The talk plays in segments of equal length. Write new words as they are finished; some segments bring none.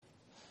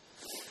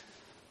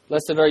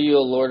Blessed are you,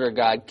 O Lord our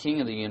God,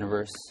 King of the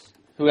universe,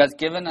 who has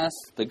given us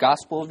the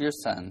gospel of your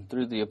Son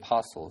through the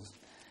apostles,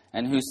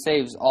 and who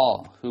saves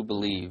all who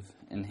believe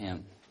in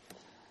him.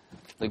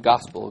 The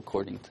gospel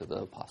according to the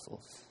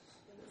apostles.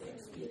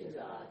 Thanks be to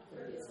God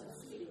for his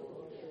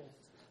unspeakable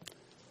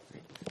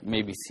gift. You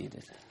may be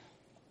seated.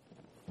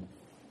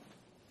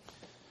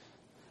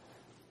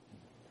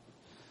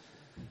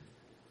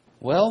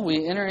 Well,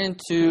 we enter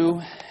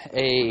into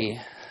a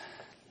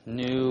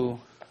new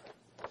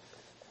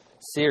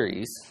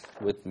series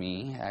with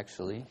me,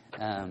 actually.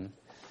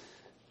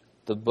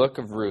 The Book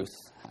of Ruth.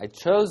 I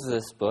chose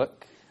this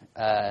book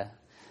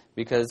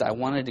because I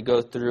wanted to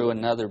go through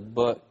another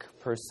book,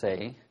 per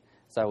se,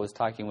 as I was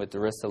talking with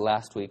Darissa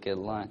last week at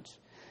lunch.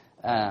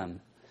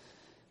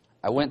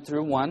 I went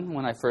through one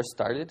when I first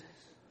started,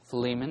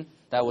 Philemon.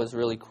 That was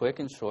really quick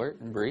and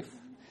short and brief.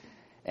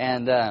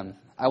 And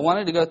I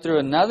wanted to go through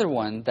another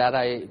one that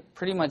I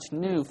pretty much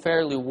knew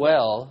fairly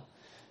well,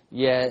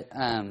 yet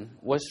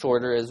was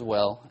shorter as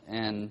well.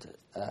 And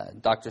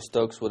Dr.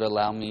 Stokes would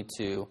allow me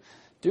to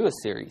do a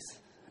series.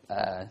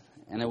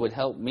 And it would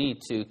help me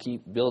to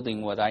keep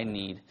building what I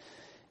need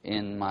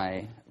in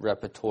my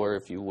repertoire,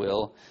 if you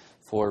will,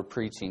 for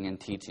preaching and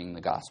teaching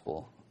the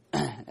gospel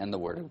and the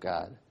Word of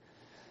God.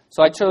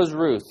 So I chose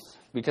Ruth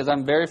because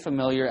I'm very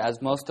familiar, as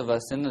most of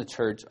us in the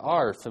church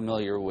are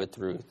familiar with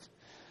Ruth.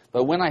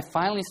 But when I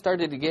finally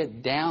started to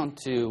get down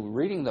to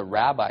reading the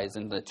rabbis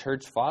and the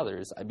church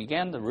fathers, I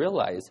began to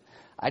realize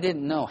I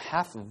didn't know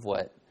half of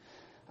what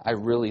I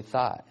really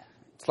thought.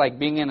 It's like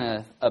being in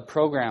a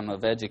program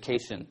of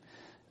education.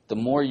 The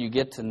more you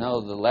get to know,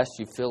 the less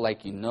you feel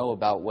like you know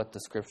about what the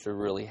Scripture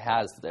really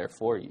has there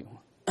for you.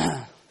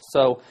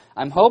 So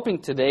I'm hoping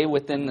today,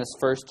 within this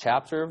first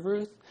chapter of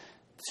Ruth,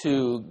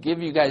 to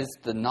give you guys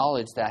the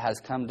knowledge that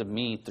has come to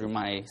me through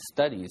my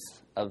studies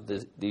of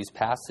these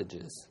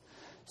passages.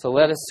 So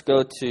let us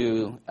go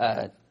to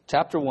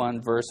chapter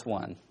 1, verse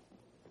 1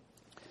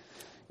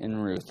 in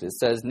Ruth. It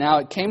says, "Now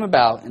it came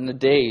about in the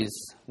days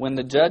when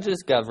the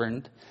judges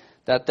governed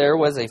that there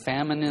was a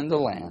famine in the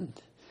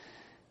land.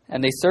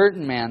 And a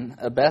certain man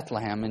of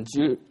Bethlehem in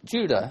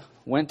Judah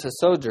went to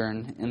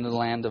sojourn in the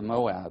land of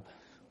Moab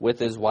with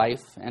his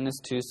wife and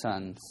his 2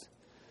 sons.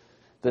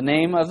 The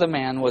name of the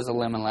man was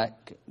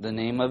Elimelech, the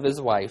name of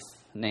his wife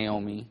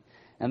Naomi,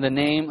 and the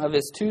name of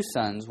his 2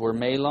 sons were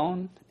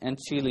Mahlon and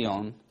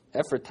Chilion,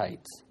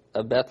 Ephrathites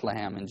of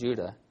Bethlehem in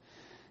Judah.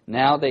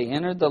 Now they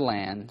entered the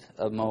land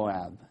of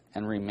Moab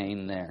and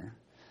remained there."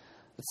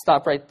 Let's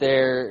stop right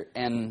there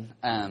and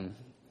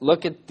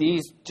look at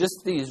these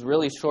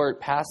really short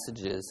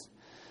passages,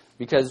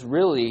 because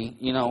really,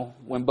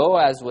 when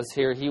Boaz was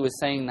here, he was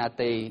saying that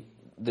the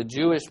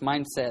Jewish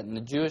mindset and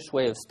the Jewish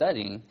way of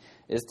studying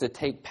is to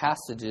take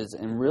passages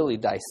and really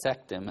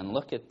dissect them and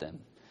look at them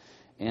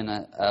in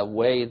a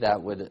way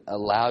that would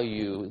allow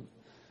you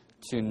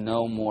to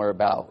know more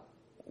about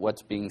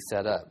what's being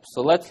set up.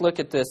 So let's look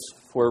at this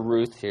for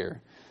Ruth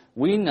here.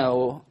 We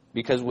know,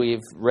 because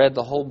we've read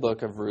the whole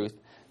book of Ruth,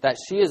 that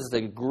she is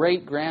the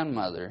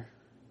great-grandmother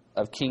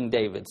of King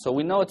David. So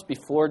we know it's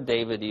before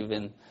David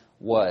even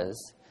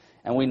was,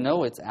 and we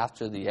know it's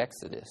after the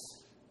Exodus.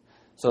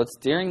 So it's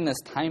during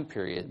this time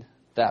period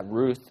that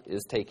Ruth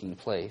is taking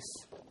place.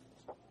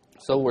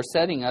 So we're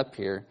setting up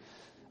here,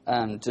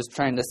 just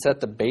trying to set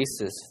the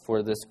basis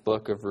for this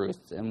book of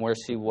Ruth and where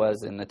she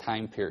was in the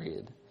time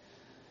period.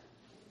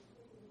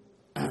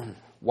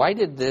 Why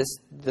did this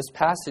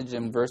passage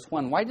in verse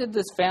 1, why did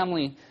this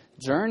family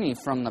journey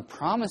from the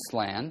promised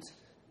land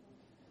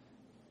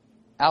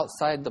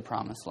outside the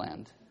promised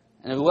land?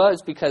 And it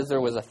was because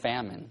there was a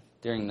famine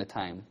during the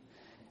time.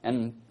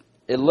 And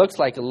it looks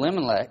like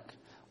Elimelech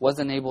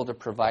wasn't able to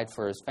provide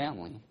for his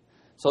family.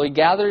 So he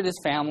gathered his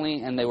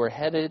family and they were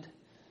headed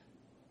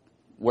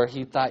where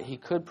he thought he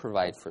could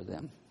provide for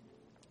them.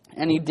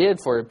 And he did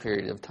for a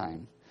period of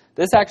time.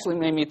 This actually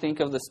made me think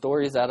of the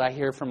stories that I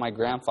hear from my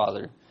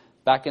grandfather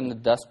back in the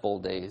Dust Bowl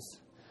days,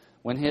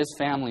 when his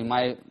family,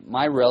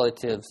 my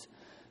relatives,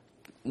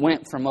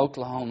 went from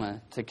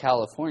Oklahoma to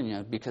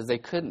California because they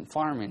couldn't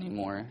farm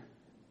anymore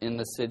in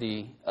the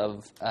city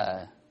of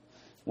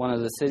one of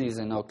the cities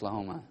in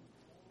Oklahoma.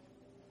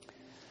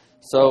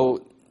 So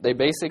they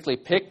basically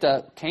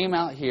came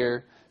out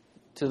here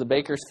to the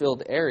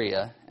Bakersfield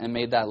area and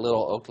made that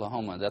little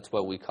Oklahoma. That's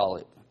what we call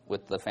it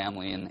with the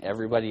family, and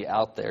everybody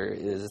out there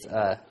is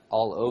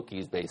all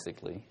Okies,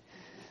 basically.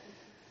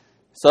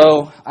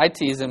 So I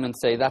tease him and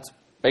say, that's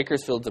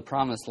Bakersfield's a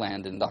promised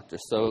land, and Dr.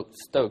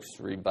 Stokes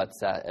rebuts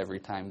that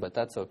every time, but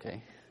that's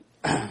okay.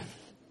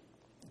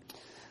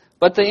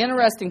 But the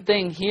interesting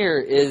thing here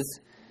is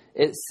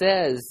it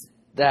says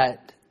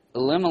that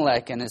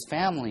Elimelech and his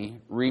family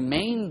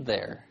remained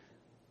there.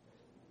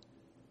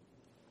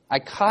 I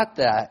caught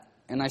that,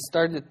 and I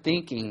started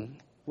thinking,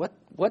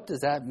 what does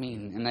that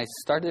mean? And I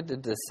started to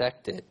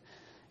dissect it.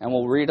 And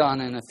we'll read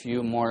on in a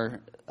few more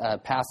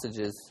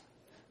passages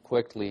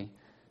quickly.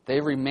 They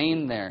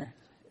remained there.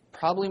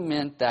 Probably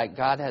meant that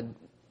God had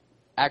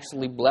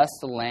actually blessed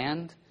the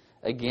land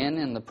again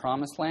in the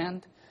promised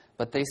land,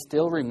 but they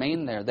still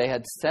remained there. They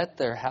had set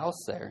their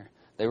house there.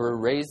 They were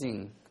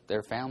raising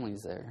their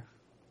families there.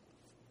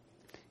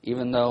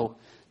 Even though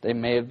they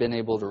may have been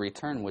able to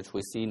return, which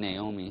we see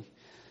Naomi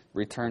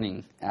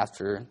returning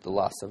after the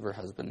loss of her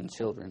husband and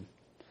children.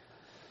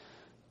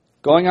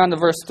 Going on to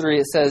verse 3,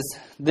 it says,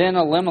 Then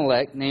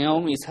Elimelech,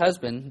 Naomi's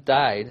husband,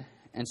 died,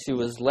 and she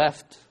was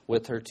left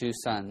with her 2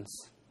 sons.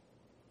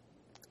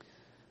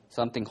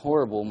 Something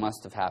horrible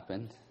must have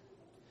happened.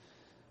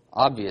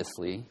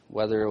 Obviously,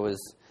 whether it was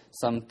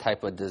some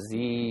type of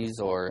disease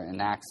or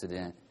an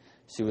accident,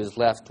 she was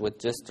left with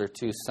just her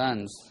 2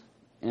 sons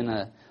in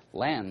a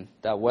land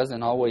that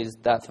wasn't always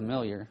that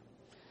familiar.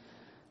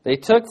 They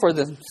took for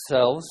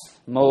themselves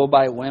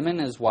Moabite women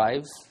as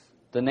wives.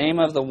 The name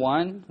of the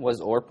one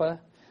was Orpah,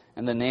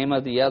 and the name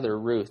of the other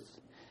Ruth.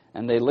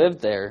 And they lived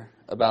there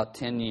about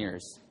 10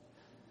 years.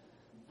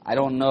 I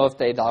don't know if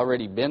they'd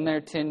already been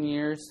there 10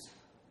 years,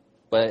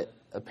 but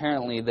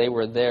apparently they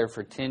were there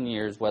for 10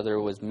 years, whether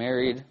it was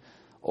married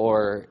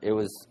or it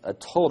was a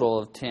total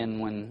of 10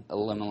 when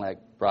Elimelech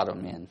brought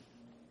them in.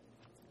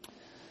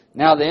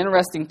 Now, the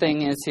interesting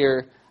thing is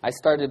here, I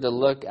started to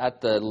look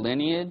at the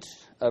lineage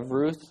of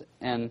Ruth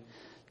and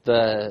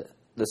the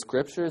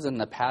scriptures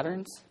and the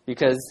patterns,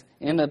 because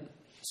in the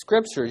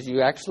scriptures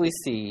you actually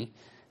see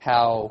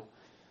how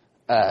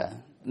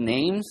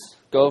names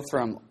go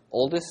from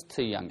oldest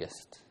to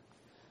youngest.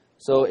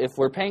 So if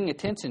we're paying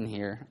attention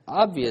here,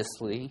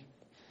 obviously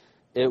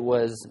it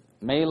was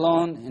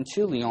Mahlon and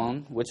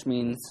Chilion, which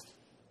means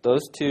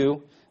those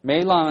 2.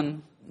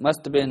 Mahlon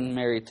must have been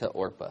married to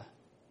Orpah.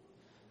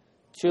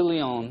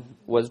 Chilion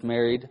was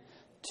married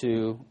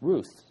to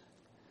Ruth.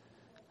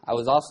 I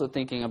was also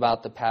thinking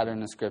about the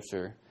pattern of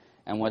Scripture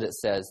and what it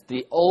says.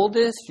 The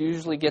oldest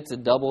usually gets a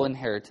double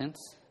inheritance,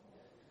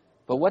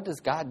 but what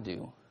does God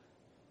do?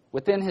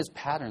 Within His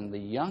pattern, the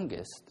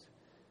youngest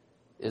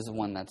is the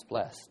one that's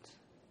blessed.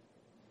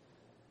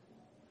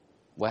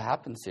 What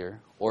happens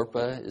here?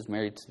 Orpah is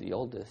married to the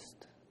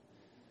oldest,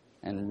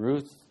 and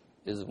Ruth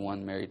is the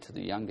one married to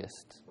the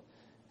youngest.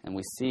 And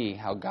we see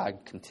how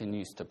God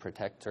continues to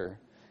protect her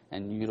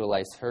and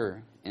utilize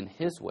her in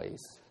His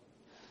ways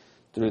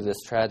through this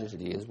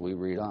tragedy as we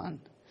read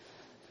on.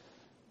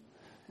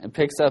 It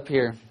picks up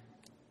here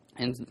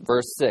in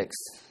verse 6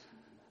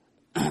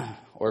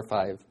 or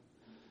 5.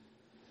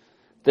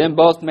 Then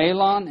both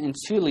Mahlon and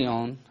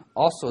Chilion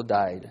also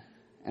died,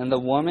 and the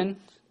woman,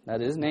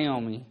 that is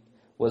Naomi,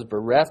 was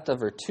bereft of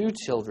her 2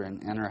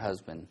 children and her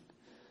husband.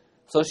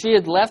 So she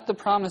had left the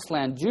promised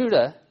land,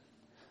 Judah,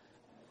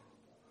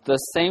 the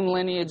same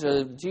lineage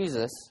of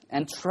Jesus,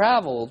 and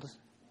traveled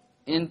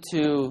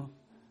into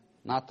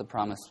not the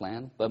promised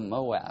land, but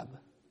Moab.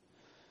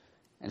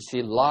 And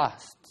she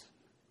lost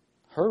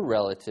her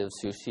relatives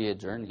who she had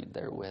journeyed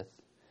there with.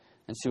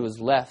 And she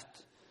was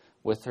left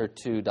with her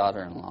 2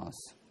 daughter-in-laws.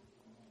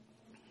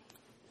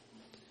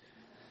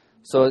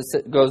 So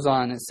it goes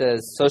on, it says,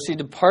 So she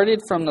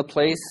departed from the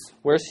place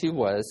where she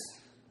was.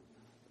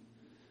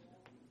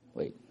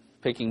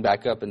 Picking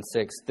back up in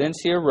 6. Then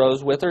she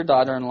arose with her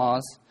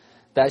daughter-in-laws,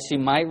 that she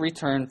might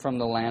return from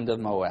the land of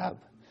Moab.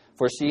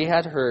 For she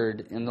had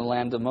heard in the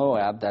land of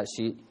Moab that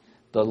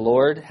the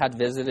Lord had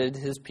visited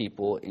His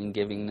people in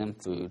giving them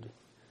food.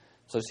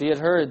 So she had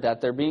heard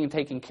that they're being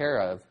taken care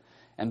of.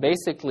 And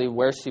basically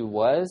where she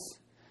was,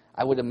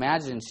 I would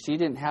imagine she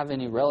didn't have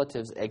any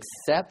relatives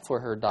except for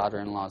her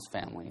daughter-in-law's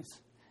families.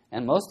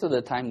 And most of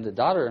the time the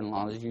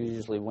daughter-in-laws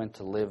usually went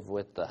to live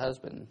with the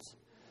husbands.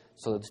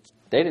 So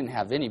they didn't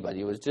have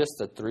anybody. It was just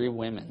the 3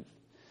 women.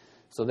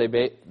 So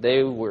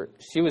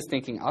she was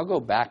thinking, I'll go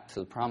back to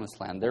the promised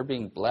land. They're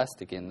being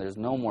blessed again. There's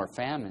no more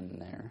famine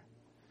there.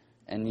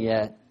 And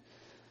yet,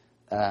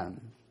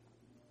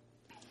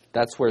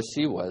 that's where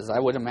she was. I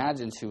would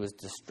imagine she was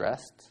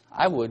distressed.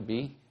 I would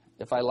be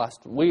if I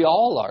lost. We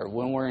all are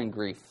when we're in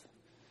grief.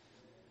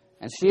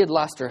 And she had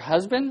lost her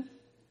husband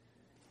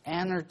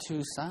and her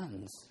 2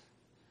 sons.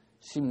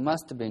 She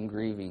must have been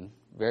grieving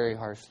very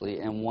harshly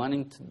and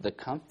wanting the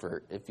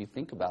comfort, if you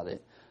think about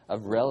it,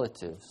 of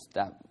relatives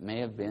that may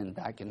have been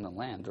back in the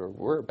land or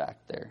were back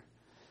there.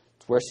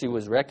 It's where she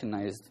was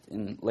recognized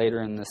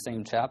later in the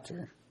same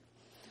chapter.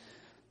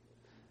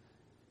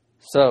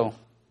 So,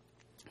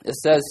 it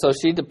says, So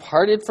she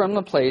departed from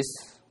the place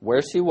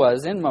where she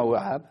was in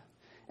Moab,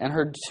 and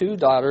her 2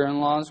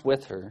 daughter-in-laws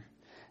with her,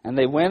 and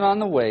they went on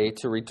the way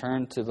to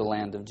return to the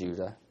land of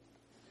Judah.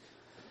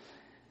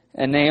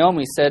 And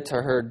Naomi said to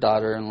her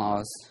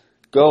daughter-in-laws,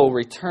 Go,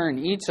 return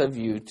each of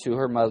you to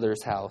her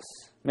mother's house.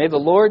 May the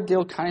Lord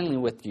deal kindly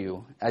with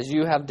you, as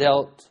you have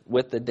dealt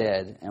with the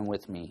dead and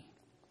with me.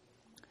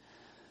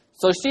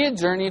 So she had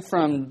journeyed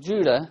from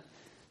Judah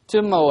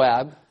to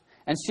Moab,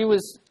 and she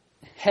was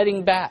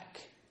heading back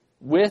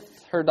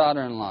with her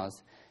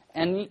daughter-in-laws.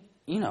 And,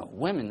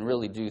 women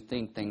really do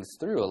think things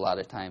through a lot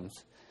of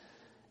times.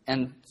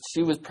 And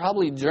she was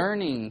probably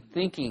journeying,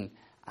 thinking,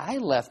 I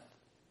left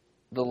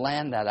the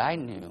land that I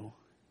knew,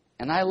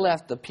 and I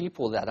left the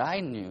people that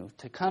I knew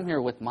to come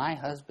here with my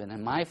husband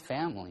and my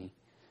family.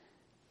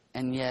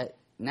 And yet,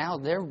 now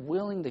they're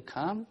willing to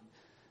come,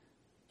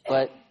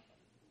 but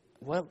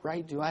what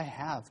right do I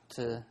have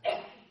to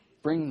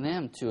bring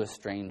them to a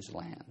strange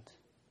land.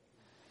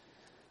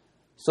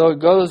 So it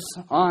goes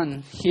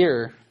on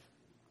here.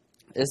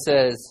 It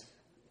says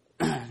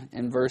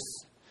in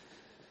verse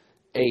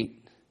 8,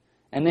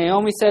 and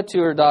Naomi said to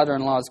her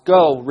daughter-in-laws,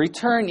 go,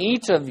 return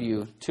each of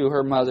you to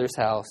her mother's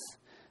house.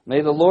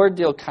 May the Lord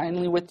deal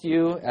kindly with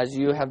you as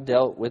you have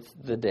dealt with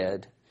the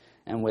dead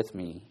and with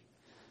me.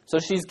 So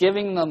she's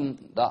giving them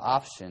the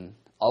option,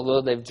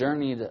 although they've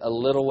journeyed a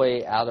little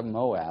way out of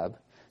Moab,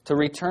 to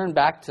return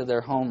back to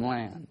their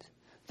homeland.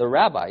 The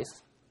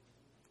rabbis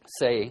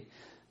say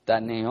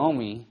that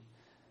Naomi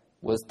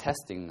was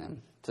testing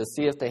them to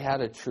see if they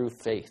had a true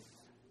faith.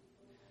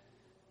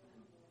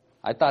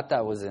 I thought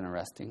that was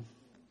interesting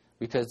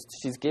because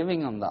she's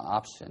giving them the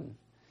option.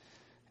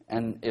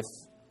 And if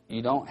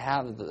you don't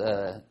have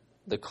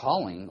the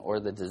calling or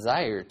the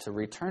desire to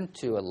return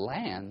to a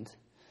land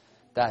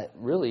that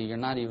really you're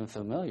not even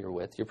familiar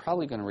with, you're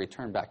probably going to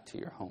return back to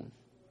your home.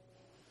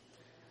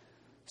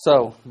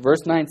 So,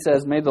 verse 9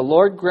 says, may the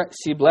Lord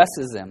she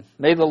blesses them.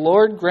 May the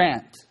Lord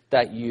grant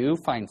that you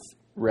find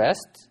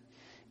rest,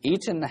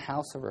 each in the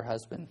house of her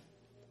husband.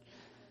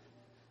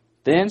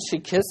 Then she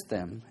kissed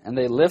them, and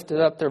they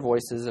lifted up their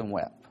voices and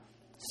wept.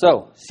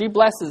 So, she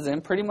blesses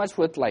them pretty much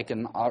with like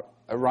an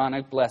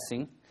ironic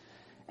blessing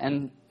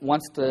and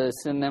wants to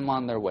send them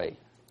on their way.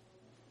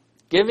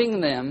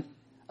 Giving them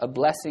a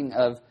blessing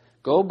of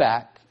go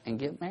back and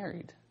get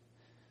married.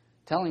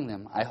 Telling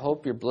them, I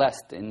hope you're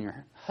blessed in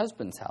your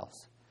husband's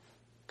house.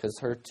 Because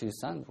her 2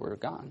 sons were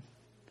gone.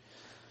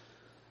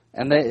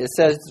 And it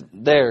says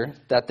there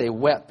that they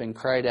wept and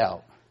cried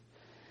out.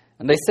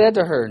 And they said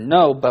to her,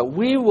 no, but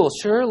we will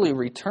surely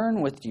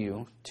return with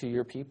you to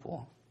your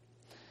people.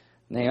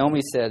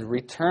 Naomi said,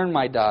 return,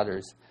 my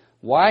daughters.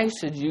 Why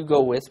should you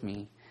go with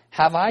me?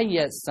 Have I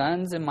yet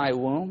sons in my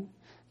womb,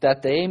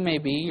 that they may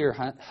be your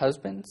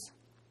husbands?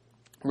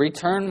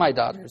 Return, my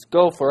daughters.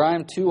 Go, for I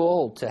am too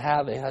old to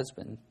have a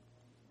husband.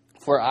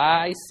 For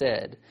I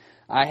said,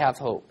 I have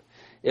hope.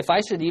 If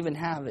I should even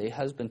have a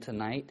husband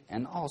tonight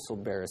and also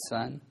bear a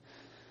son,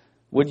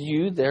 would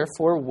you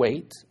therefore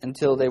wait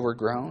until they were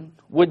grown?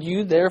 Would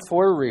you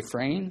therefore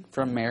refrain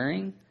from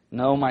marrying?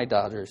 No, my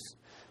daughters,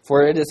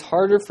 for it is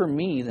harder for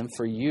me than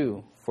for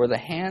you, for the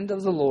hand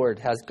of the Lord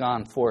has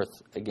gone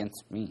forth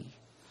against me.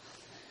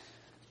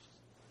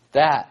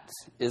 That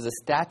is a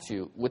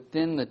statute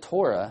within the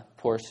Torah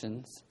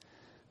portions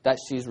that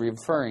she's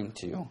referring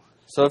to.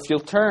 So if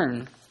you'll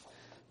turn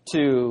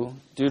to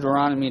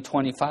Deuteronomy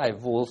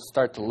 25, we'll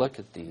start to look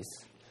at these.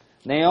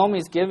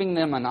 Naomi's giving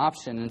them an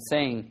option and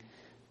saying,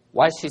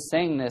 why she's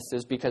saying this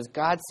is because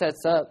God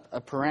sets up a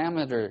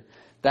parameter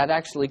that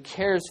actually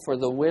cares for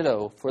the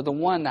widow, for the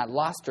one that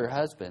lost her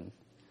husband,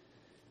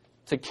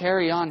 to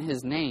carry on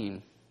his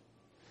name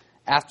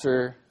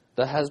after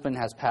the husband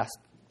has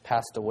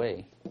passed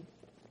away.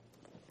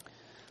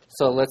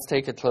 So let's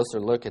take a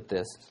closer look at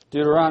this.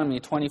 Deuteronomy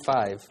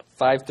 25,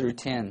 5 through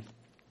 10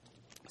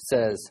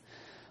 says,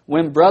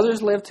 when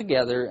brothers live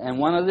together and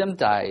one of them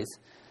dies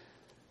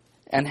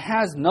and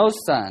has no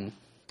son,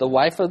 the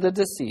wife of the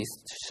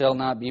deceased shall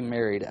not be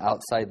married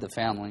outside the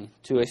family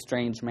to a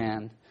strange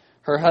man.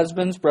 Her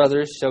husband's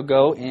brothers shall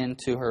go in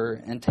to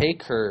her and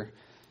take her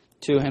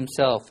to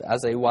himself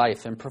as a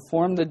wife and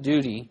perform the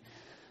duty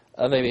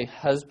of a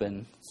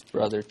husband's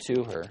brother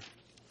to her.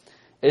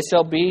 It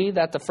shall be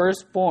that the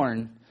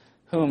firstborn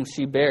whom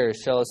she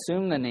bears shall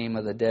assume the name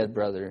of the dead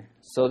brother,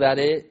 so that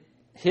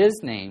his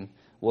name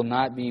will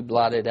not be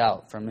blotted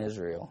out from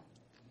Israel.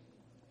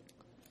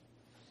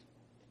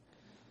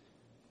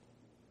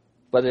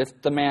 But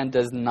if the man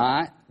does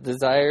not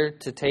desire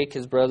to take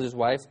his brother's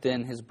wife,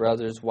 then his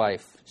brother's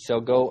wife shall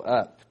go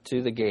up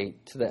to the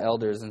gate to the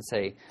elders and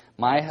say,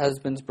 my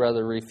husband's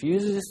brother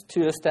refuses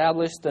to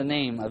establish the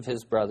name of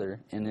his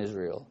brother in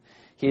Israel.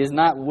 He is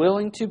not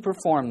willing to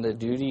perform the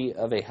duty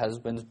of a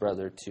husband's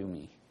brother to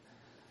me.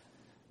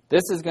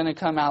 This is going to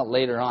come out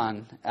later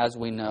on, as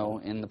we know,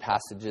 in the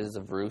passages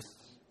of Ruth.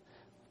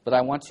 But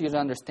I want you to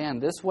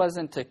understand, this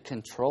wasn't to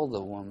control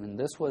the woman.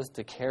 This was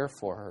to care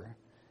for her.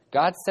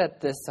 God set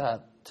this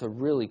up to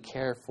really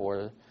care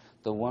for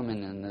the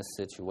woman in this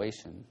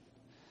situation.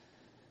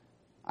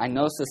 I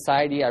know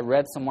society, I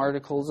read some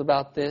articles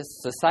about this.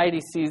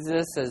 Society sees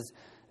this as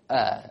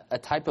a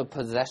type of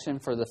possession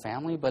for the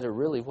family, but it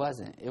really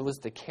wasn't. It was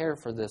to care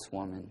for this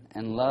woman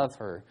and love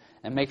her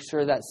and make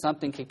sure that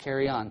something could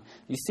carry on.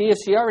 You see, if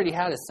she already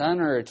had a son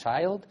or a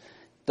child,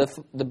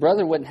 the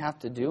brother wouldn't have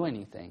to do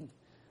anything.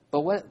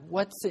 But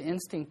what's the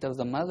instinct of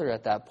the mother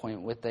at that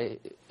point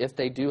if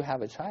they do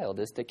have a child?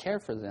 Is to care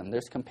for them.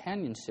 There's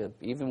companionship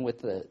even with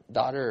the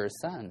daughter or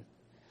son.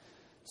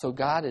 So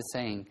God is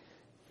saying,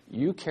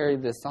 you carry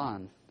this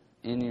on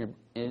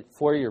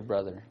for your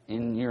brother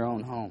in your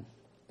own home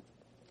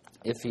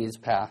if he's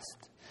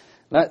passed.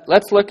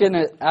 Let's look at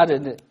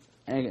an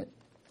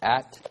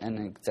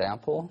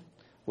example,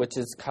 which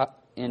is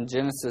in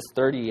Genesis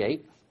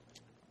 38.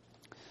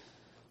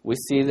 We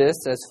see this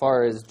as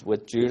far as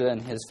with Judah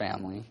and his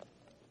family.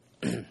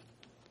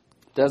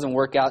 Doesn't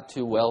work out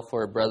too well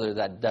for a brother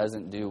that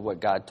doesn't do what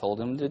God told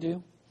him to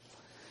do.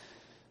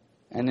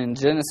 And in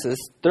Genesis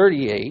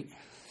 38,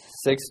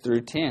 6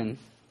 through 10,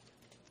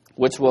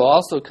 which will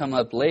also come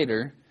up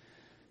later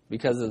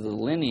because of the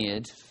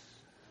lineage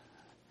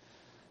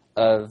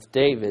of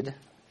David,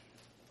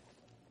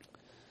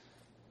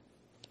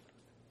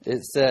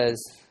 it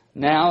says,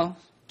 "Now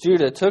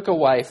Judah took a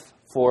wife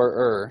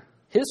for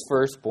his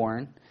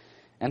firstborn,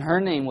 and her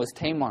name was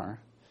Tamar.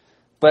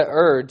 But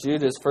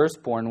Judah's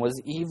firstborn, was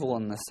evil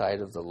in the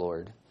sight of the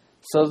Lord.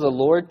 So the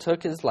Lord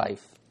took his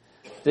life.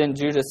 Then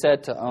Judah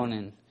said to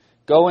Onan,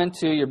 'Go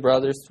into your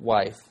brother's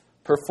wife,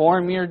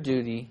 perform your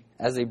duty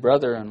as a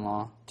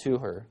brother-in-law to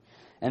her,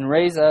 and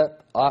raise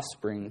up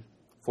offspring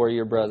for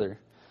your brother.'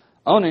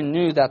 Onan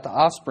knew that the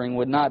offspring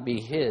would not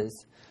be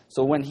his,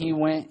 so when he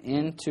went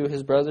into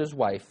his brother's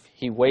wife,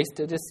 he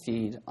wasted his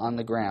seed on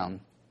the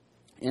ground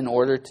in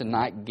order to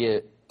not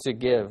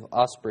give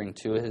offspring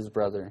to his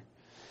brother.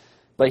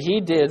 But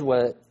he did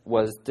what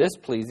was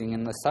displeasing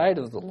in the sight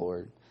of the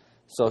Lord,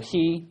 so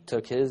he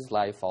took his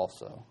life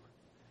also."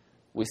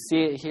 We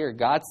see it here.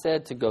 God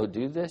said to go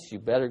do this. You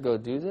better go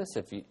do this.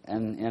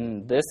 And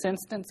in this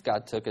instance,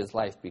 God took his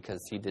life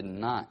because he did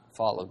not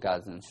follow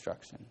God's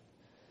instruction.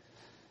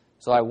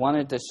 So I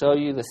wanted to show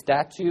you the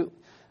statute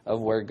of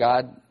where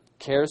God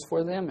cares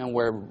for them and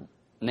where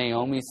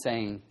Naomi's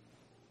saying,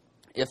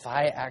 if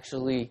I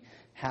actually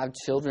have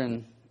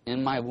children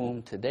in my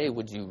womb today,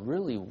 would you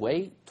really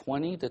wait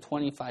 20 to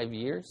 25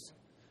 years?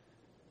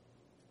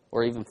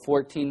 Or even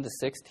 14 to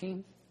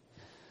 16?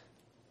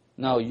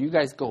 No, you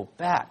guys go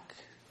back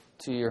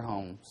to your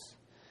homes.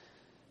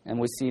 And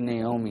we see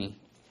Naomi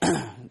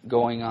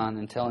going on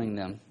and telling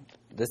them,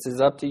 this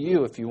is up to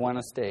you if you want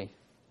to stay.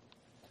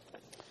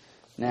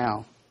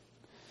 Now,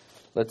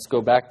 let's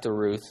go back to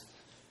Ruth,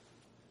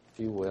 if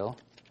you will.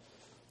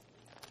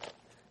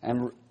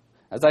 And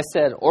as I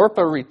said,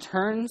 Orpah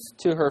returns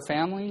to her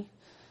family,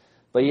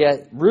 but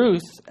yet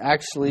Ruth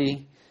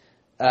actually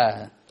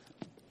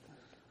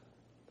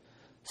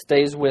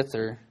stays with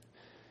her.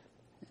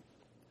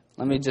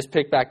 Let me just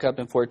pick back up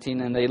in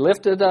 14. "And they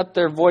lifted up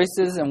their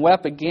voices and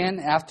wept again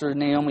after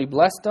Naomi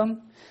blessed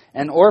them.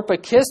 And Orpah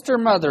kissed her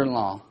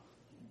mother-in-law."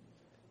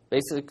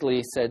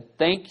 Basically said,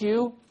 "Thank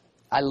you.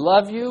 I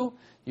love you.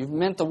 You've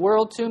meant the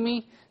world to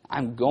me.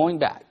 I'm going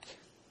back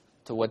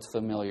to what's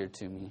familiar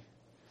to me."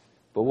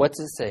 But what's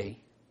it say?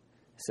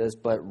 It says,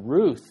 "But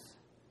Ruth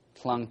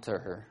clung to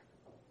her."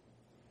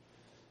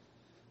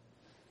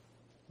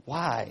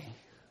 Why?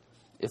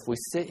 If we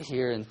sit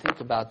here and think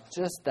about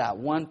just that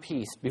one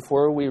piece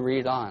before we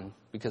read on,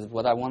 because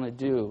what I want to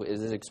do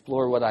is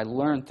explore what I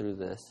learned through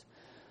this,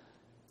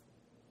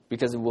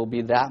 because it will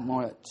be that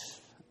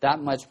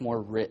much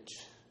more rich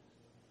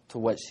to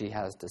what she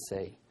has to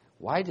say.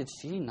 Why did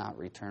she not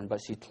return,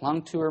 but she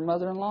clung to her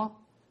mother-in-law?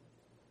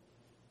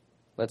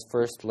 Let's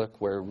first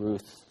look where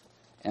Ruth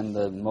and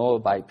the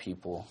Moabite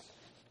people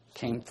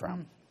came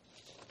from.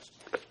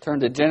 Turn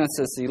to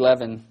Genesis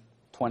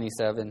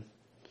 11:27.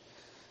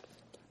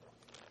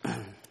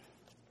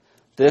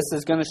 This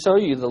is going to show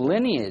you the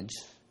lineage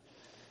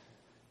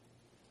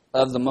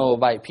of the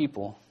Moabite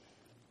people.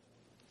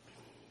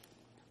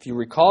 If you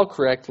recall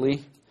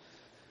correctly,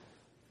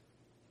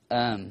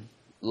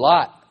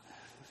 Lot.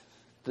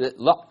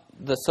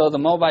 So the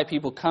Moabite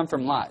people come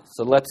from Lot.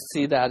 So let's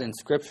see that in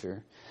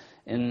Scripture.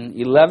 In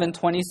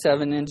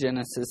 11:27 in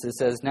Genesis, it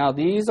says, "Now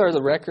these are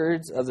the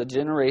records of the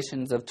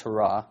generations of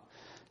Terah.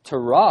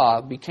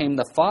 Terah became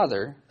the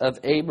father of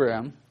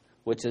Abram,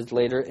 which is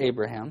later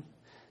Abraham,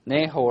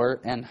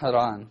 Nahor, and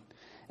Haran.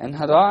 And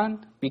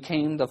Haran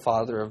became the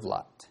father of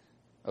Lot."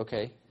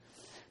 Okay?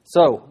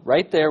 So,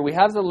 right there, we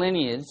have the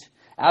lineage.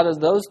 Out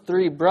of those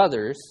three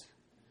brothers,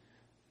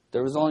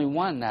 there was only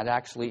one that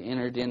actually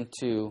entered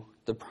into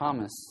the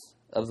promise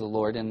of the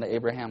Lord in the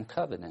Abraham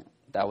covenant.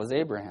 That was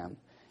Abraham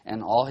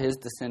and all his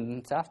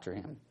descendants after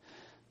him.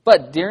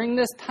 But during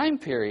this time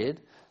period,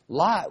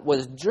 Lot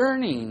was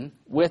journeying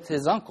with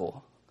his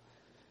uncle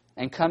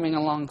and coming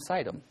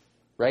alongside him,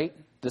 right?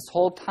 This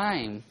whole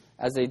time,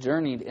 as they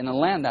journeyed in a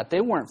land that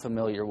they weren't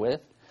familiar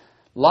with,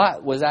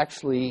 Lot was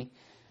actually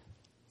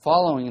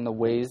following in the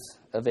ways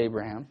of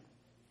Abraham,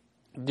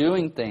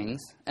 doing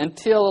things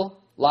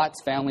until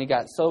Lot's family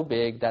got so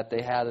big that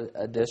they had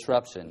a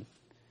disruption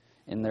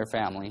in their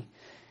family.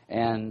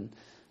 And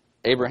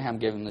Abraham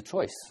gave him the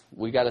choice.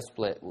 We got to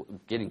split. We're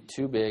getting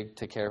too big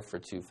to care for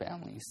two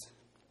families.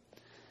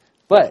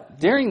 But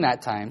during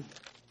that time,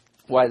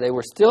 while they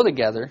were still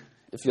together,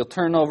 if you'll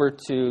turn over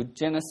to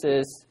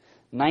Genesis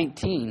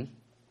 19,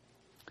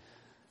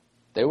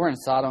 they were in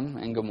Sodom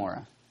and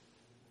Gomorrah.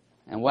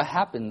 And what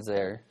happens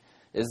there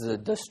is the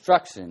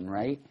destruction,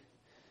 right?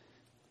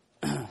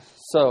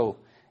 So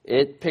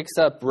it picks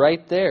up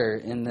right there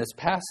in this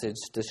passage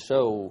to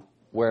show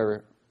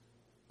where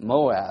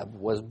Moab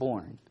was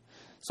born.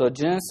 So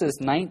Genesis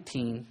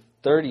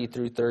 19:30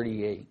 through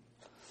 38.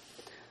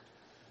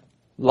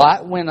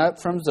 Lot went up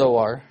from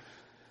Zor,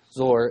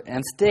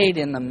 and stayed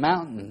in the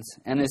mountains,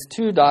 and his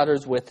two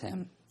daughters with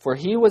him. For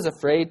he was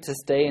afraid to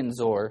stay in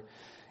Zor,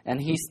 and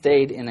he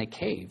stayed in a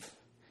cave,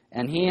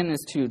 and he and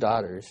his two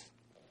daughters.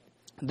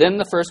 Then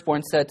the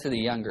firstborn said to the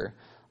younger,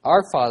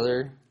 "Our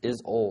father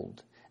is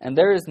old, and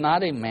there is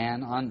not a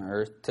man on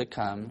earth to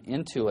come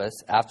into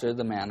us after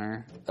the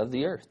manner of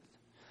the earth.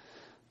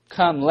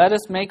 Come, let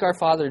us make our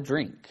father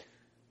drink,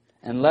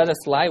 and let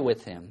us lie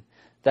with him,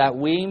 that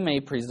we may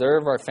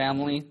preserve our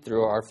family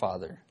through our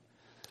father.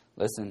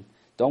 Listen,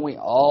 don't we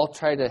all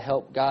try to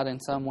help God in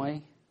some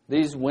way?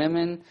 These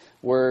women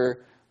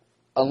were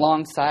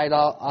alongside,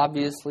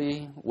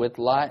 obviously, with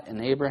Lot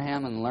and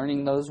Abraham and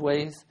learning those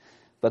ways.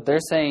 But they're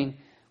saying,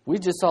 we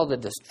just saw the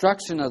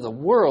destruction of the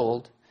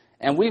world,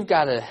 and we've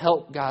got to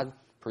help God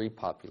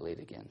repopulate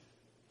again,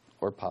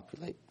 or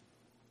populate.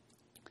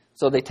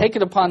 So they take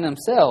it upon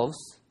themselves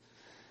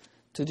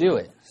to do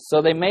it.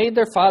 So they made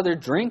their father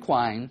drink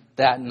wine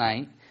that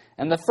night,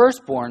 and the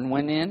firstborn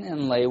went in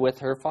and lay with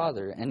her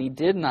father, and he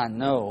did not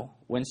know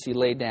when she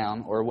lay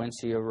down or when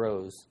she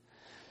arose.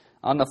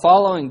 On the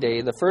following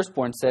day, the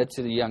firstborn said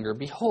to the younger,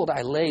 Behold,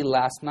 I lay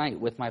last night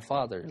with my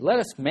father. Let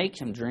us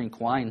make him drink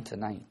wine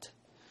tonight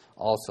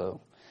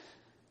also.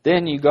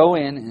 Then you go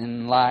in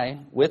and lie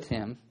with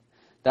him,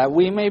 that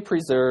we may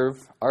preserve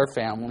our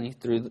family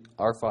through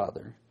our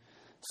father.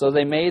 So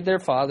they made their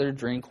father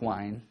drink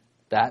wine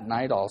that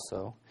night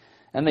also.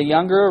 And the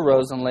younger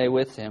arose and lay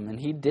with him, and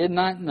he did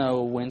not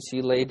know when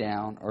she lay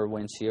down or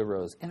when she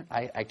arose. And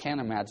I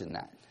can't imagine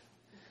that.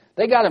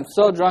 They got him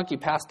so drunk he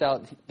passed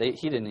out.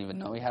 He didn't even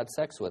know he had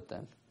sex with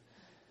them.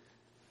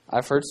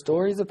 I've heard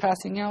stories of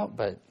passing out,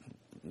 but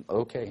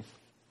okay.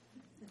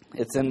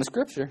 It's in the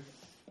scripture.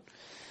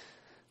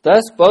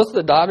 Thus both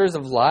the daughters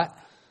of Lot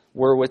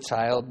were with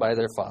child by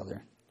their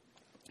father.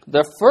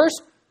 The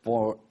first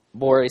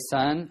bore a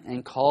son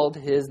and called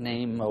his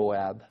name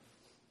Moab.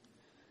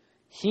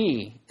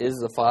 He is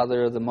the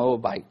father of the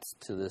Moabites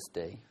to this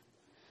day.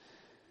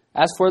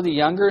 As for the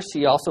younger,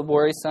 she also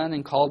bore a son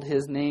and called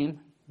his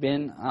name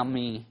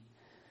Ben-Ami.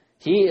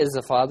 He is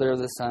the father of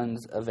the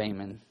sons of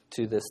Ammon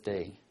to this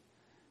day.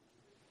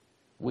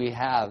 We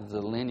have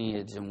the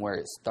lineage and where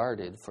it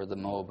started for the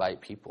Moabite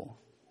people.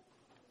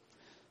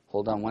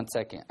 Hold on one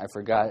second. I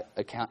forgot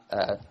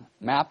a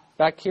map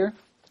back here.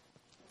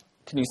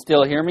 Can you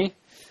still hear me?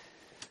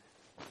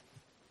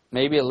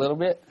 Maybe a little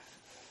bit?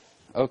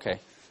 Okay.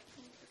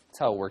 That's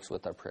how it works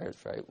with our prayers,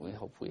 right? We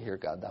hope we hear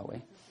God that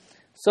way.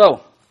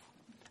 So,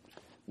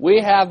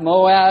 we have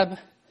Moab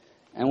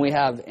and we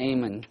have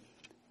Ammon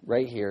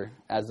right here,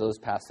 as those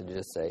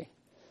passages say.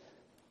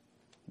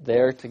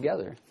 They're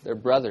together. They're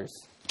brothers.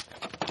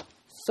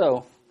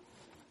 So,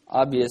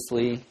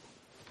 obviously,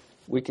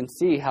 we can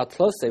see how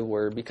close they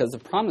were because the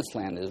promised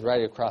land is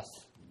right across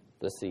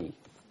the sea.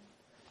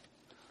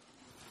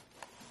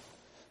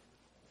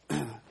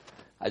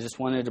 I just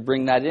wanted to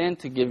bring that in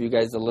to give you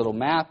guys a little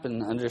map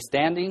and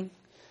understanding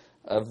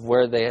of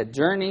where they had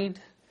journeyed,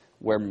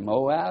 where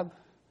Moab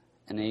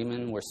and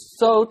Ammon were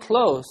so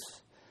close,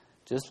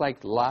 just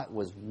like Lot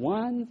was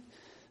one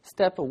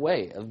step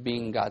away of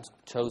being God's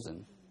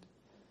chosen.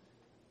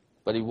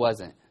 But he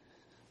wasn't.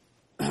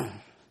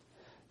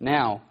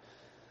 Now,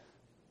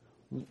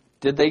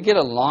 did they get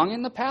along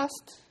in the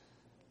past?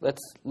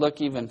 Let's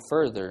look even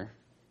further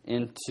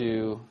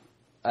into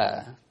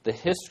the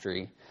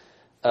history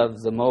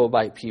of the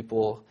Moabite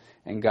people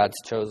and God's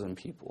chosen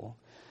people.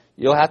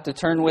 You'll have to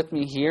turn with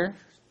me here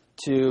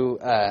to,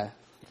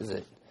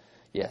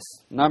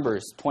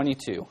 Numbers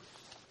 22.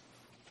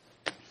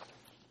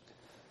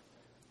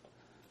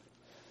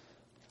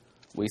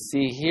 We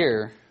see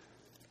here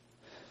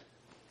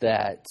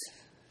that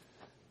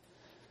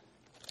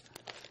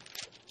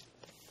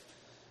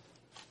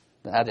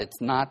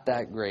it's not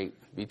that great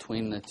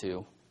between the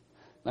two.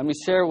 Let me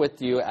share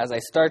with you, as I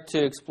start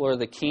to explore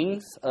the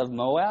kings of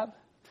Moab,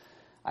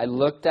 I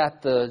looked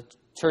at the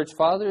church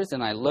fathers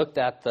and I looked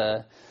at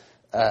the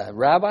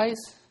rabbis.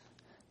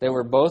 They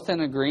were both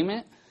in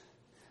agreement.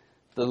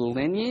 The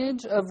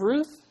lineage of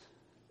Ruth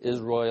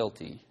is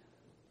royalty.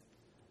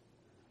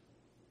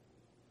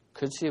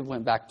 Could she have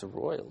went back to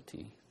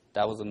royalty?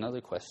 That was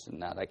another question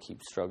that I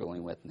keep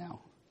struggling with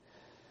now.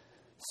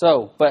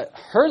 So, but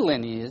her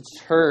lineage,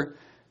 her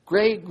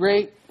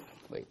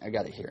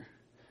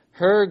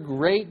her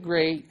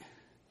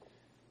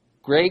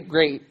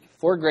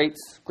four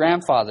greats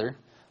grandfather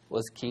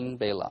was King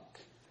Balak.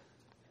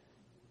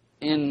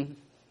 In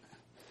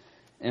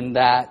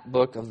that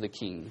book of the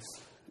Kings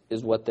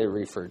is what they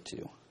referred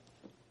to.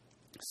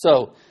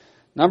 So,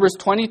 Numbers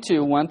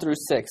 22, 1 through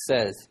 6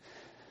 says,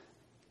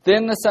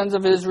 Then the sons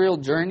of Israel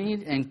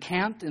journeyed and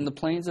camped in the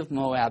plains of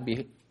Moab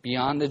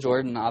beyond the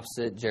Jordan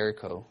opposite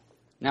Jericho.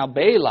 Now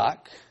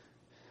Balak,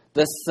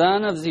 the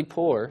son of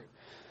Zippor,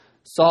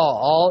 saw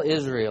all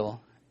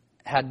Israel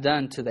had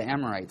done to the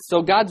Amorites.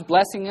 So God's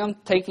blessing them,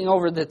 taking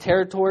over the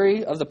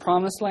territory of the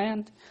promised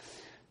land.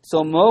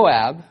 So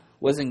Moab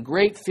was in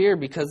great fear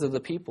because of the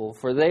people,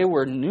 for they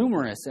were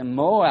numerous, and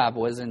Moab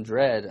was in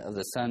dread of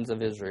the sons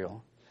of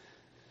Israel.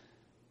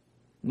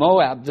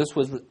 Moab, this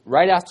was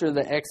right after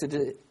the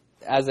Exodus,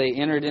 as they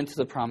entered into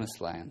the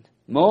promised land.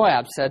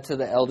 Moab said to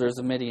the elders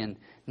of Midian,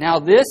 Now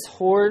this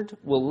horde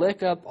will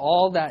lick up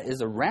all that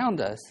is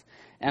around us,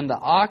 and the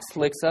ox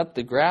licks up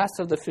the grass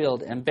of the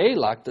field. And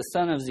Balak, the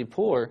son of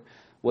Zippor,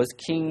 was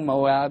King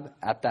Moab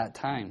at that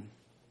time.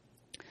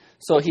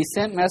 So he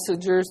sent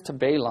messengers to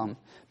Balaam.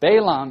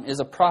 Balaam is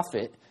a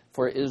prophet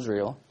for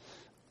Israel.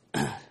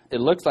 It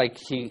looks like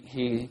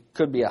he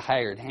could be a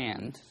hired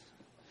hand,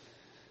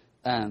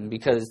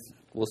 because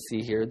we'll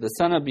see here, the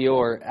son of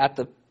Beor at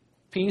the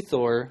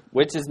Pethor,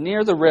 which is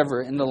near the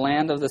river in the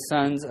land of the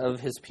sons of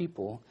his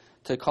people,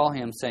 to call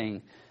him,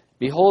 saying,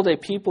 Behold, a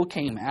people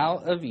came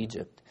out of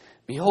Egypt.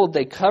 Behold,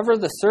 they cover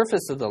the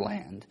surface of the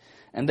land,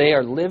 and they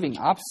are living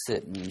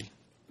opposite me.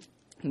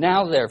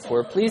 Now,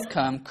 therefore, please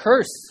come,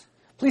 curse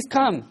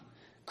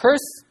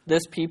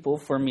this people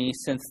for me,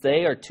 since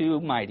they are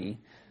too mighty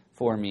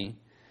for me.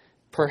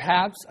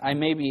 Perhaps I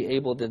may be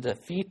able to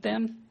defeat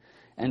them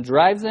and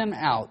drive them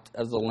out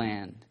of the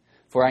land.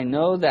 For I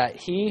know that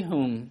he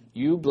whom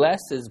you bless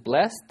is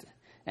blessed,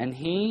 and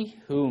he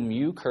whom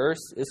you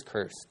curse is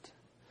cursed.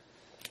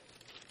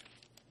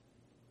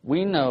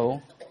 We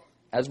know,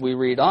 as we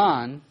read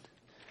on,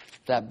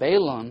 that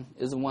Balaam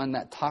is the one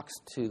that talks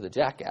to the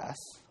jackass,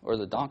 or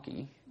the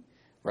donkey,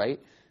 right,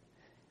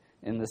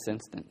 in this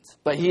instance.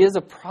 But he is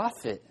a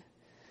prophet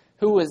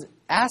who was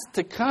asked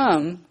to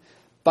come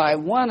by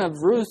one of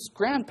Ruth's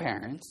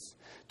grandparents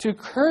to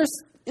curse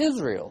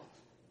Israel.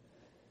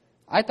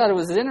 I thought it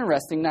was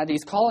interesting that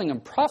he's calling him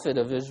prophet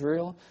of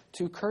Israel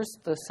to curse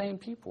the same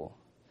people.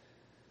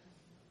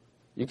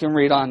 You can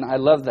read on. I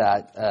love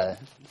that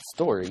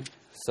story.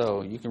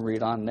 So you can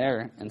read on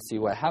there and see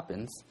what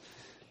happens,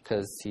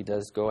 because he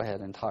does go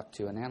ahead and talk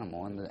to an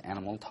animal, and the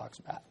animal talks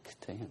back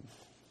to him.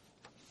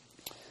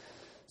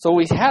 So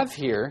we have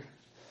here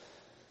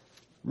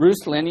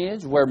Ruth's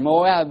lineage, where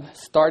Moab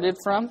started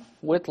from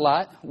with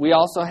Lot. We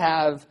also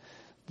have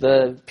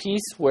the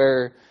piece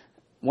where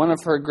one of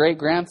her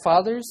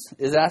great-grandfathers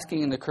is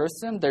asking him to curse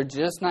them. They're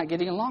just not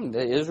getting along.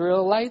 The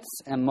Israelites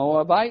and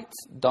Moabites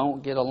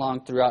don't get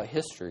along throughout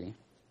history.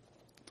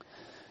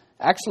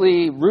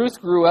 Actually, Ruth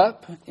grew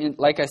up,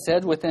 like I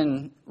said,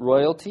 within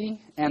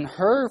royalty, and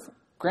her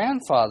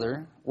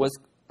grandfather was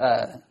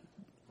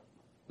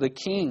the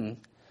king,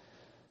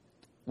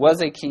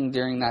 was a king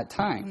during that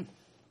time.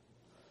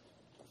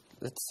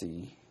 Let's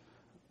see.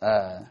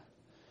 Her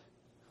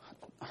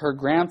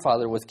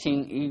grandfather was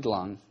King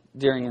Eglon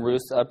during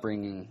Ruth's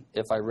upbringing,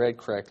 if I read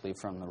correctly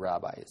from the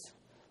rabbis.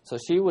 So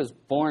she was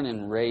born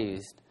and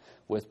raised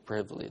with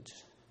privilege.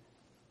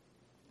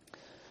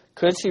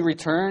 Could she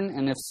return?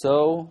 And if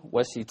so,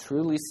 was she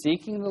truly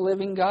seeking the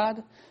living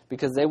God?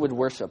 Because they would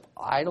worship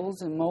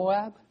idols in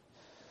Moab,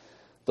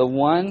 the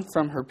one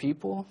from her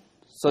people.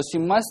 So she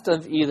must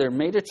have either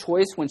made a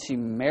choice when she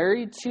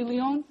married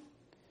Chilion,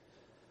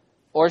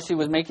 or she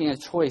was making a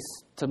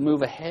choice to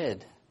move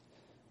ahead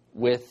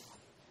with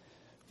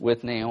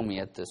Naomi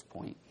at this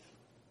point.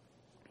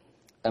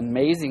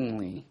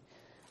 Amazingly,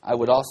 I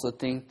would also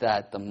think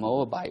that the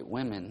Moabite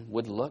women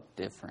would look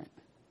different.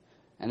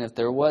 And if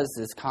there was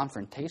this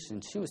confrontation,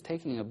 she was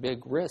taking a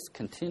big risk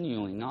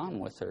continuing on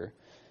with her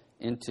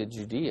into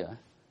Judea.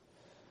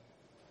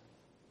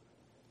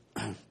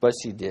 But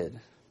she did.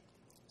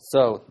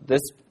 So this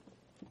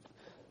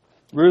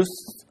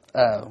Ruth's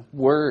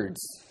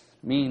words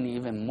mean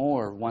even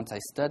more once I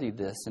studied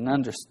this and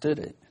understood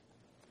it.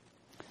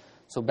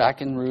 So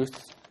back in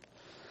Ruth,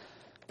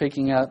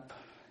 picking up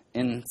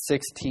in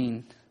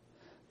 16.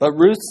 But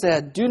Ruth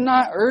said, Do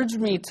not urge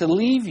me to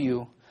leave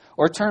you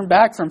or turn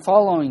back from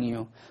following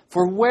you.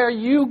 For where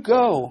you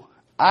go,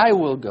 I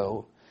will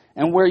go,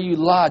 and where you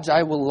lodge,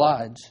 I will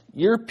lodge.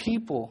 Your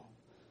people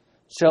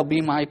shall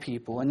be my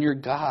people, and your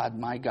God,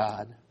 my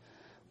God.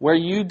 Where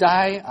you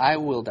die, I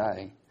will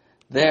die.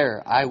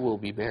 There I will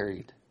be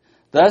buried.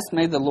 Thus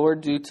may the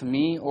Lord do to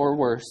me, or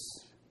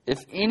worse, if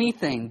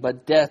anything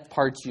but death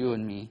parts you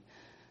and me.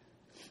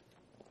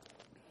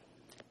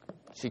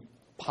 She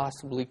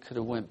possibly could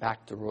have went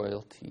back to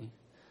royalty,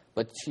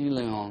 but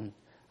Chilion,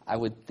 I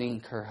would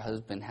think her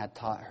husband had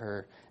taught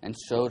her and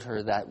showed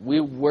her that we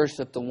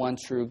worship the one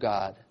true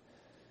God.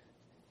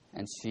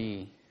 And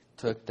she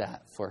took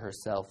that for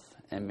herself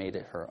and made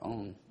it her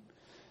own.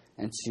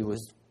 And she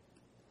was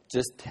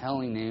just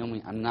telling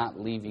Naomi, I'm not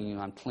leaving you.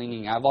 I'm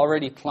clinging. I've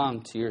already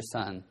clung to your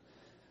son.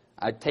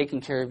 I've taken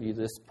care of you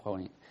this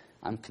point.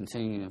 I'm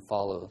continuing to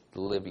follow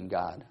the living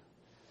God.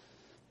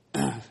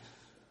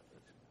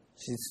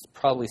 She's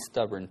probably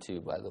stubborn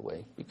too, by the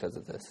way, because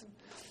of this.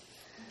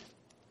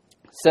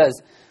 It says,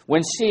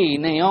 when she,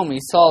 Naomi,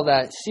 saw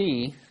that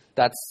she,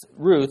 that's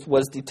Ruth,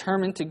 was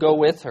determined to go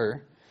with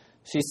her,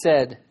 she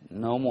said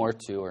no more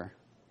to her.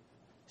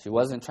 She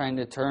wasn't trying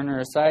to turn her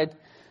aside.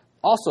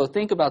 Also,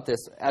 think about this.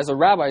 As the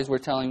rabbis were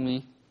telling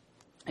me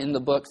in the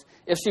books,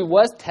 if she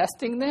was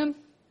testing them,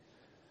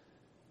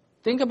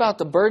 think about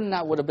the burden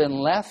that would have been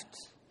left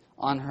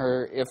on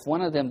her if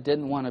one of them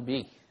didn't want to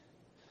be.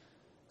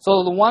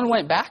 So the one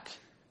went back.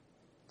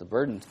 The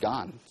burden's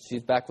gone.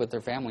 She's back with her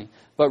family.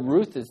 But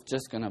Ruth is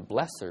just going to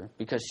bless her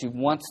because she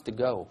wants to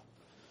go.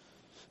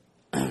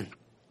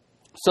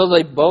 So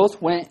they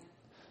both went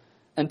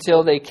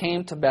until they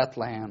came to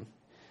Bethlehem.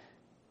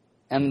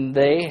 And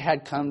they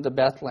had come to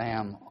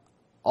Bethlehem.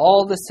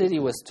 All the city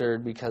was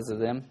stirred because of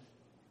them.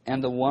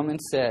 And the woman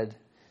said,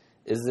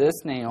 is this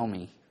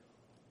Naomi.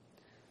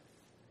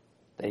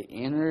 They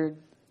entered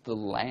the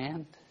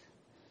land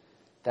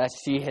that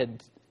she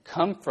had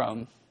come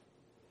from,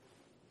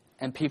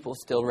 and people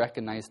still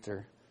recognized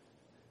her.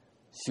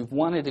 She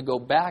wanted to go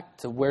back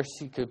to where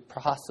she could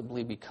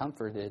possibly be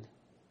comforted.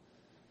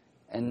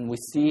 And we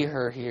see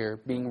her here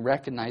being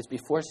recognized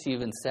before she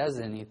even says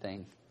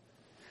anything.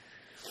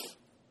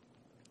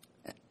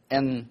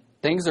 And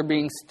things are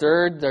being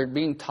stirred, they're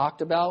being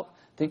talked about.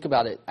 Think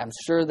about it. I'm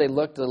sure they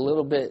looked a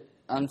little bit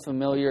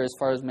unfamiliar as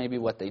far as maybe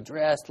what they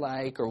dressed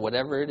like or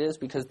whatever it is,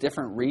 because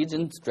different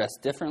regions dress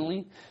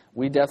differently.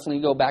 We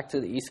definitely go back to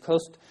the East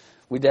Coast.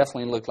 We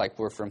definitely look like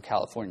we're from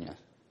California,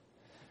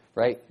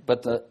 right?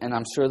 And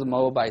I'm sure the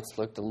Moabites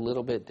looked a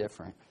little bit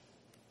different.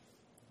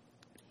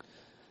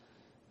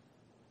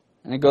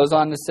 And it goes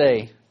on to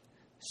say,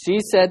 she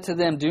said to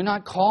them, "Do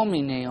not call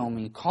me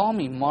Naomi, call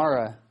me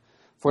Mara,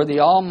 for the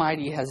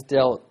Almighty has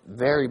dealt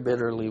very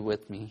bitterly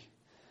with me."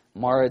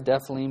 Mara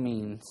definitely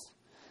means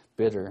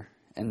bitter,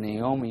 and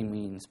Naomi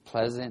means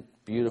pleasant,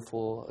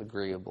 beautiful,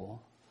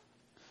 agreeable.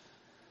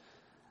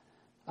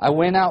 "I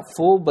went out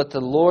full, but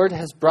the Lord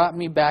has brought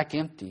me back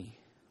empty.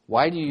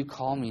 Why do you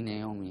call me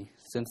Naomi,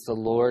 since the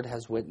Lord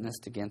has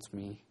witnessed against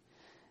me,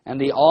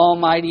 and the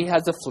Almighty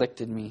has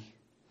afflicted me?"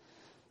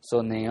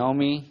 So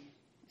Naomi,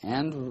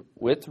 and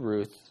with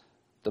Ruth,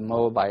 the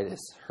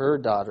Moabitess, her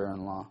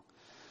daughter-in-law,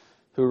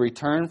 who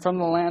returned from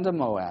the land of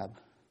Moab,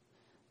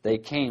 they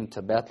came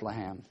to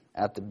Bethlehem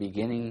at the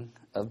beginning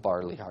of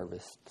barley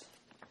harvest.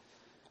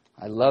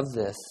 I love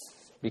this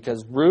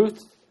because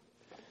Ruth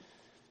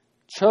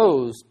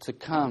chose to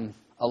come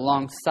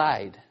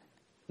alongside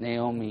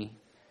Naomi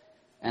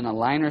and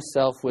align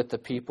herself with the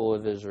people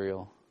of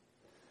Israel.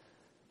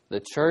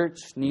 The church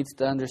needs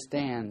to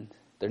understand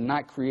they're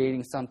not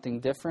creating something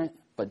different,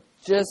 but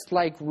just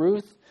like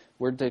Ruth,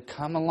 we're to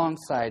come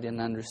alongside and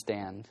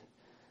understand.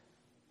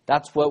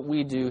 That's what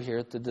we do here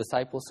at the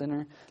Disciple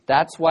Center.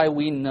 That's why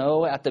we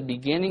know at the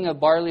beginning of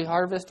barley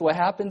harvest what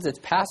happens. It's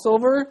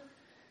Passover,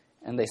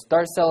 and they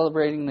start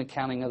celebrating the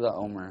counting of the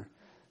Omer.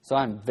 So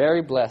I'm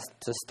very blessed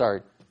to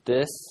start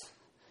this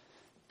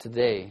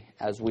today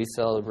as we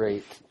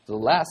celebrate the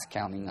last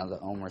counting of the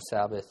Omer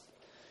Sabbath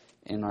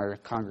in our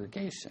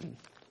congregation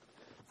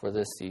for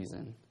this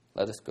season.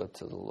 Let us go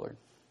to the Lord.